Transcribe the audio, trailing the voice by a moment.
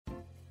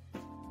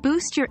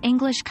Boost your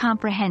English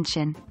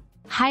comprehension.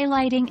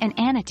 Highlighting and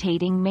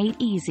annotating made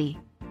easy.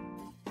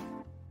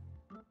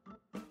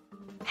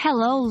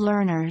 Hello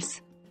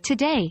learners.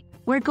 Today,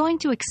 we're going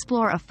to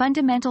explore a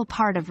fundamental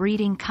part of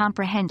reading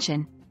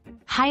comprehension: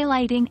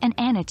 highlighting and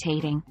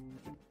annotating.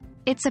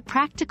 It's a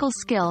practical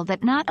skill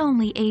that not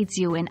only aids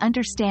you in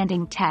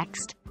understanding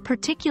text,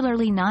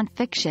 particularly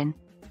nonfiction,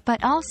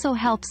 but also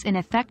helps in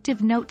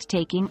effective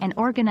note-taking and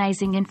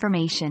organizing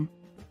information.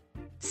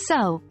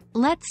 So,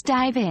 let's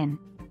dive in.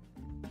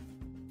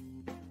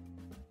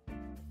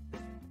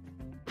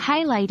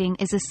 Highlighting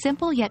is a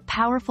simple yet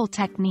powerful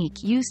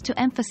technique used to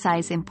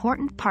emphasize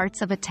important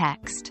parts of a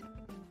text.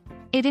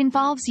 It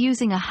involves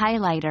using a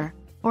highlighter,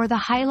 or the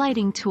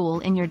highlighting tool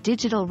in your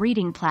digital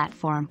reading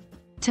platform,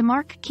 to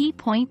mark key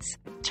points,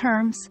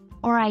 terms,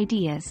 or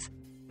ideas.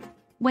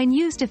 When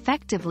used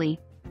effectively,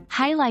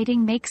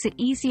 highlighting makes it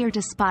easier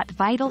to spot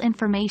vital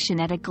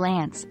information at a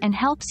glance and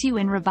helps you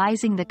in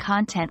revising the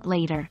content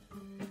later.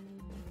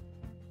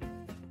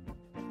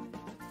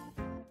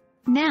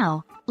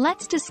 Now,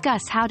 let's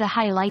discuss how to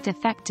highlight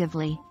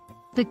effectively.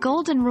 The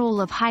golden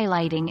rule of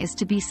highlighting is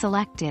to be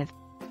selective.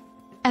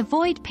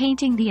 Avoid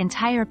painting the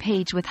entire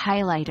page with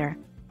highlighter.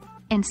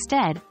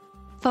 Instead,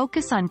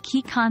 focus on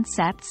key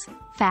concepts,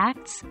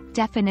 facts,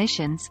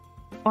 definitions,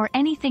 or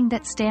anything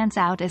that stands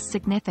out as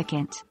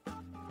significant.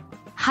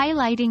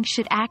 Highlighting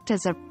should act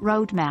as a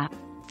roadmap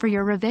for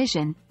your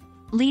revision,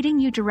 leading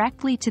you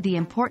directly to the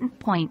important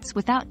points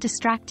without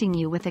distracting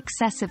you with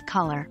excessive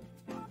color.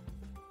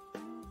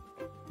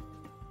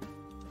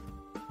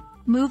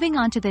 Moving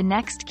on to the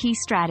next key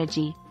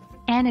strategy: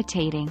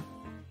 annotating.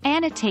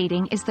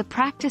 Annotating is the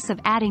practice of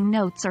adding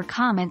notes or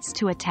comments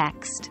to a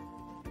text.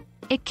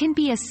 It can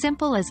be as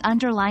simple as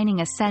underlining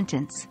a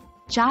sentence,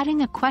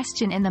 jotting a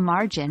question in the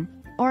margin,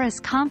 or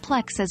as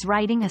complex as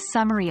writing a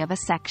summary of a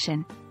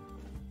section.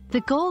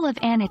 The goal of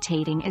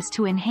annotating is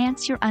to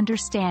enhance your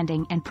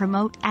understanding and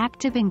promote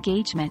active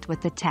engagement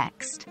with the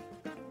text.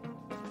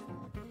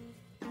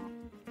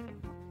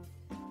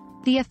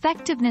 The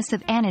effectiveness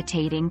of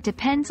annotating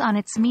depends on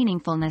its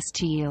meaningfulness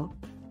to you.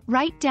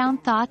 Write down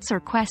thoughts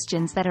or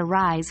questions that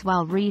arise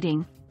while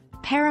reading,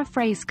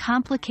 paraphrase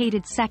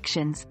complicated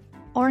sections,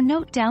 or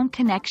note down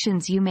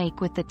connections you make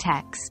with the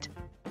text.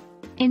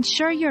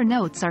 Ensure your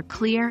notes are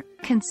clear,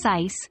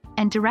 concise,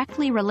 and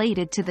directly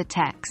related to the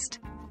text.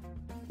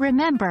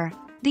 Remember,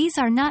 these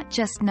are not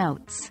just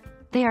notes.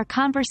 They are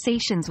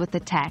conversations with the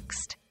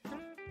text.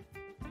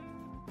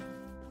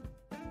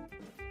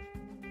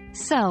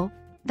 So,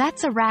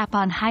 that's a wrap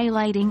on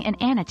highlighting and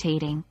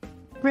annotating.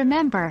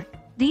 Remember,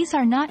 these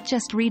are not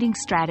just reading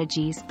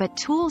strategies but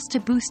tools to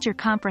boost your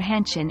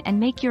comprehension and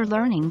make your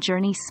learning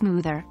journey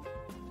smoother.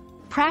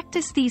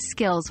 Practice these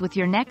skills with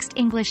your next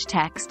English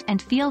text and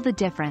feel the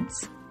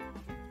difference.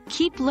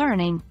 Keep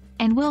learning,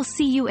 and we'll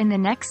see you in the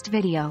next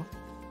video.